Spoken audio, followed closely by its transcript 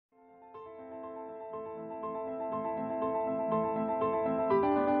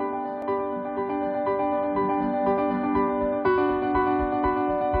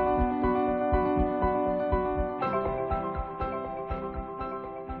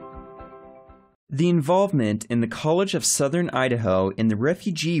The involvement in the College of Southern Idaho in the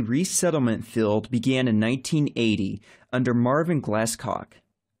refugee resettlement field began in 1980 under Marvin Glasscock.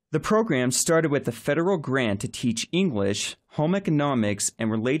 The program started with a federal grant to teach English, home economics, and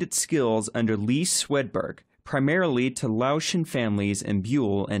related skills under Lee Swedberg, primarily to Laotian families in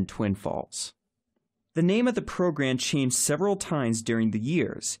Buell and Twin Falls. The name of the program changed several times during the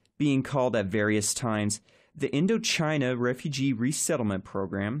years, being called at various times the Indochina Refugee Resettlement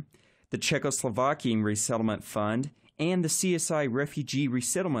Program, the Czechoslovakian Resettlement Fund, and the CSI Refugee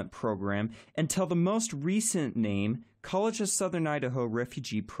Resettlement Program until the most recent name, College of Southern Idaho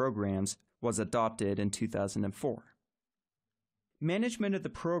Refugee Programs, was adopted in 2004. Management of the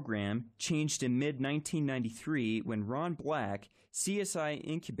program changed in mid-1993 when Ron Black, CSI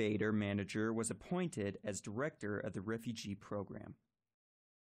Incubator Manager, was appointed as Director of the Refugee Program.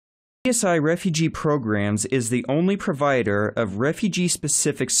 CSI Refugee Programs is the only provider of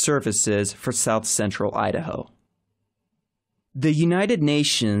refugee-specific services for South Central Idaho. The United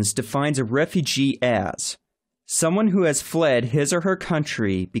Nations defines a refugee as someone who has fled his or her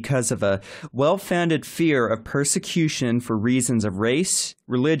country because of a well-founded fear of persecution for reasons of race,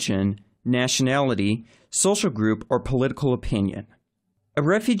 religion, nationality, social group, or political opinion. A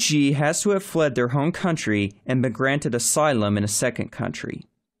refugee has to have fled their home country and been granted asylum in a second country.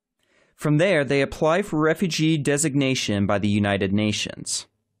 From there, they apply for refugee designation by the United Nations.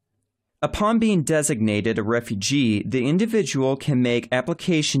 Upon being designated a refugee, the individual can make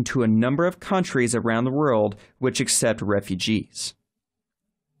application to a number of countries around the world which accept refugees.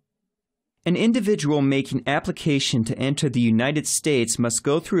 An individual making application to enter the United States must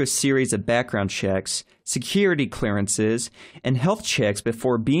go through a series of background checks, security clearances, and health checks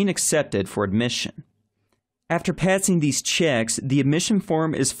before being accepted for admission. After passing these checks, the admission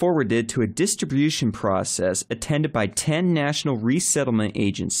form is forwarded to a distribution process attended by 10 national resettlement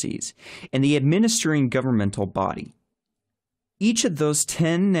agencies and the administering governmental body. Each of those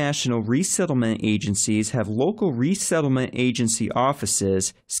 10 national resettlement agencies have local resettlement agency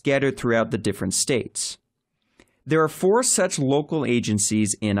offices scattered throughout the different states. There are 4 such local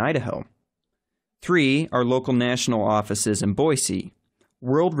agencies in Idaho. 3 are local national offices in Boise,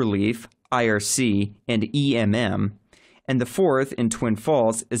 World Relief, IRC, and EMM, and the 4th in Twin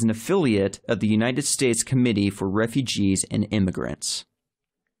Falls is an affiliate of the United States Committee for Refugees and Immigrants.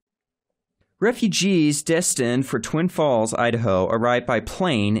 Refugees destined for Twin Falls, Idaho arrive by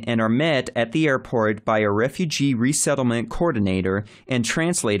plane and are met at the airport by a refugee resettlement coordinator and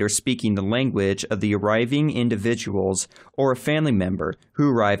translator speaking the language of the arriving individuals or a family member who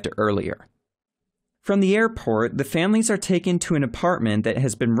arrived earlier. From the airport, the families are taken to an apartment that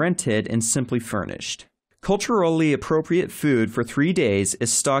has been rented and simply furnished. Culturally appropriate food for 3 days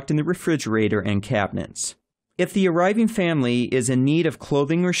is stocked in the refrigerator and cabinets. If the arriving family is in need of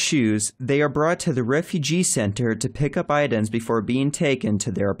clothing or shoes, they are brought to the refugee center to pick up items before being taken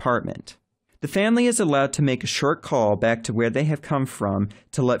to their apartment. The family is allowed to make a short call back to where they have come from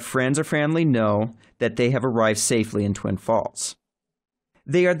to let friends or family know that they have arrived safely in Twin Falls.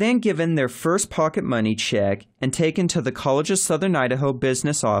 They are then given their first pocket money check and taken to the College of Southern Idaho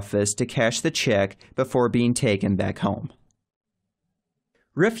business office to cash the check before being taken back home.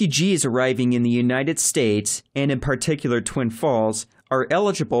 Refugees arriving in the United States, and in particular Twin Falls, are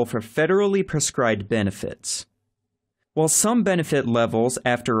eligible for federally prescribed benefits. While some benefit levels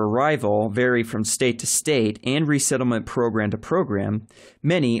after arrival vary from state to state and resettlement program to program,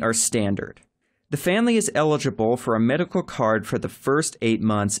 many are standard. The family is eligible for a medical card for the first 8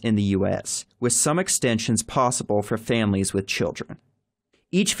 months in the U.S., with some extensions possible for families with children.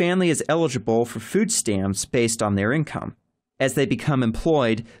 Each family is eligible for food stamps based on their income. As they become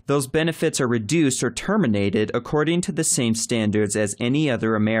employed, those benefits are reduced or terminated according to the same standards as any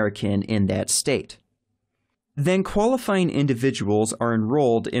other American in that state. Then qualifying individuals are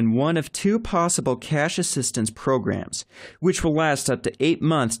enrolled in one of 2 possible cash assistance programs, which will last up to 8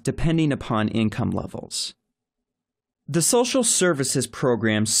 months depending upon income levels. The Social Services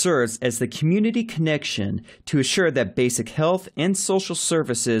Program serves as the community connection to assure that basic health and social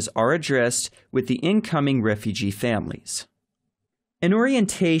services are addressed with the incoming refugee families. An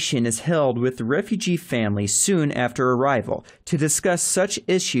orientation is held with the refugee family soon after arrival to discuss such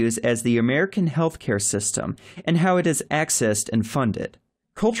issues as the American healthcare system and how it is accessed and funded,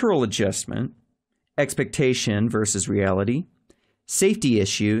 cultural adjustment, expectation versus reality, safety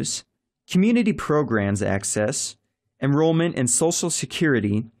issues, community programs access, enrollment in Social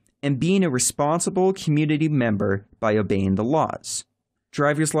Security, and being a responsible community member by obeying the laws,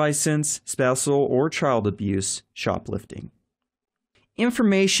 driver's license, spousal or child abuse, shoplifting.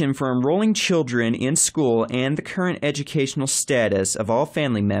 Information for enrolling children in school and the current educational status of all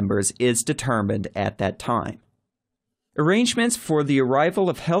family members is determined at that time. Arrangements for the arrival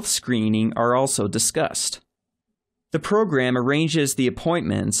of health screening are also discussed. The program arranges the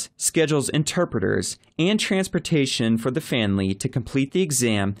appointments, schedules interpreters, and transportation for the family to complete the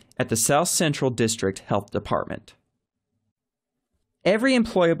exam at the South Central District Health Department. Every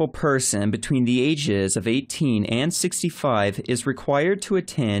employable person between the ages of 18 and 65 is required to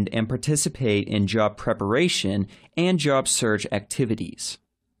attend and participate in job preparation and job search activities.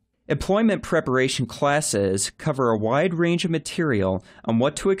 Employment preparation classes cover a wide range of material on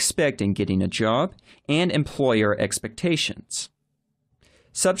what to expect in getting a job and employer expectations.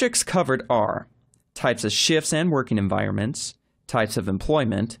 Subjects covered are types of shifts and working environments, types of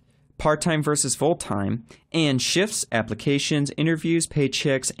employment, part-time versus full-time, and shifts, applications, interviews,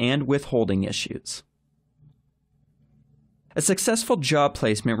 paychecks, and withholding issues. A successful job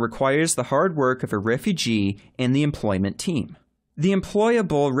placement requires the hard work of a refugee and the employment team. The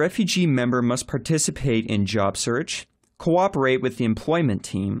employable refugee member must participate in job search, cooperate with the employment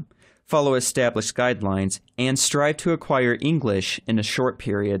team, follow established guidelines, and strive to acquire English in a short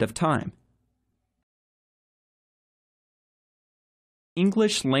period of time.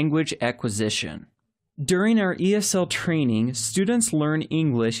 English language acquisition. During our ESL training, students learn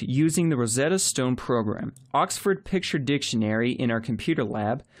English using the Rosetta Stone program, Oxford Picture Dictionary in our computer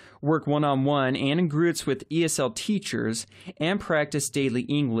lab, work one-on-one and in groups with ESL teachers, and practice daily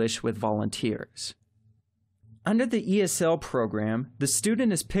English with volunteers. Under the ESL program, the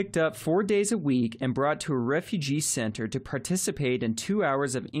student is picked up 4 days a week and brought to a refugee center to participate in 2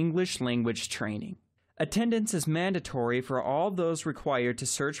 hours of English language training. Attendance is mandatory for all those required to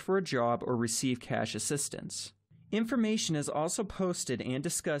search for a job or receive cash assistance. Information is also posted and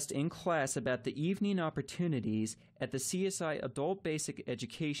discussed in class about the evening opportunities at the CSI Adult Basic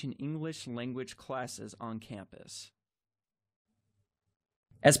Education English language classes on campus.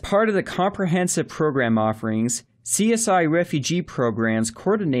 As part of the comprehensive program offerings, CSI Refugee Programs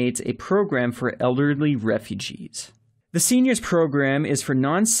coordinates a program for elderly refugees. The Seniors Program is for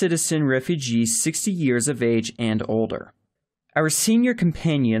non-citizen refugees 60 years of age and older. Our senior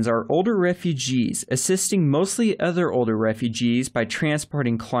companions are older refugees, assisting mostly other older refugees by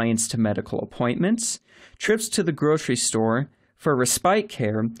transporting clients to medical appointments, trips to the grocery store, for respite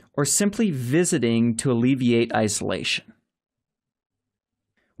care, or simply visiting to alleviate isolation.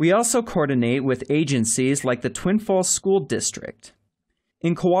 We also coordinate with agencies like the Twin Falls School District.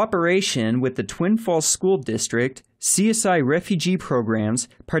 In cooperation with the Twin Falls School District, CSI Refugee Programs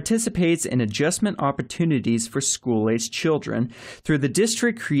participates in adjustment opportunities for school-aged children through the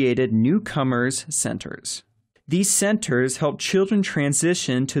district-created Newcomers Centers. These centers help children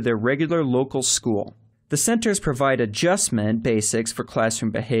transition to their regular local school. The centers provide adjustment basics for classroom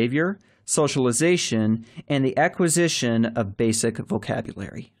behavior, socialization, and the acquisition of basic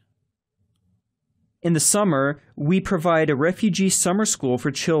vocabulary. In the summer, we provide a refugee summer school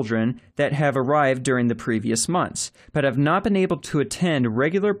for children that have arrived during the previous months, but have not been able to attend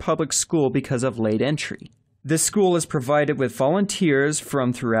regular public school because of late entry. This school is provided with volunteers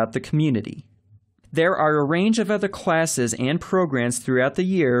from throughout the community. There are a range of other classes and programs throughout the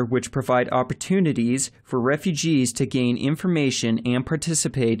year which provide opportunities for refugees to gain information and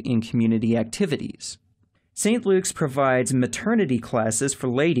participate in community activities. St. Luke's provides maternity classes for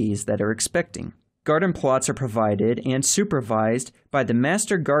ladies that are expecting. Garden plots are provided and supervised by the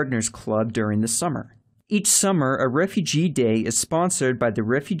Master Gardeners Club during the summer. Each summer, a Refugee Day is sponsored by the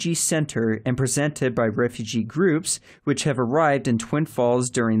Refugee Center and presented by refugee groups which have arrived in Twin Falls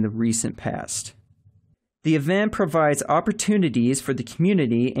during the recent past. The event provides opportunities for the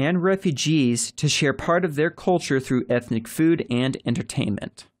community and refugees to share part of their culture through ethnic food and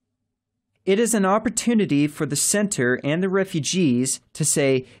entertainment. It is an opportunity for the center and the refugees to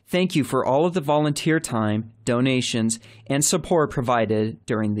say thank you for all of the volunteer time, donations, and support provided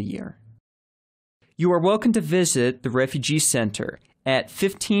during the year. You are welcome to visit the Refugee Center at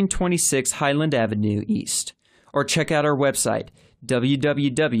 1526 Highland Avenue East, or check out our website,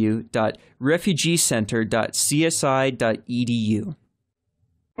 www.refugeecenter.csi.edu.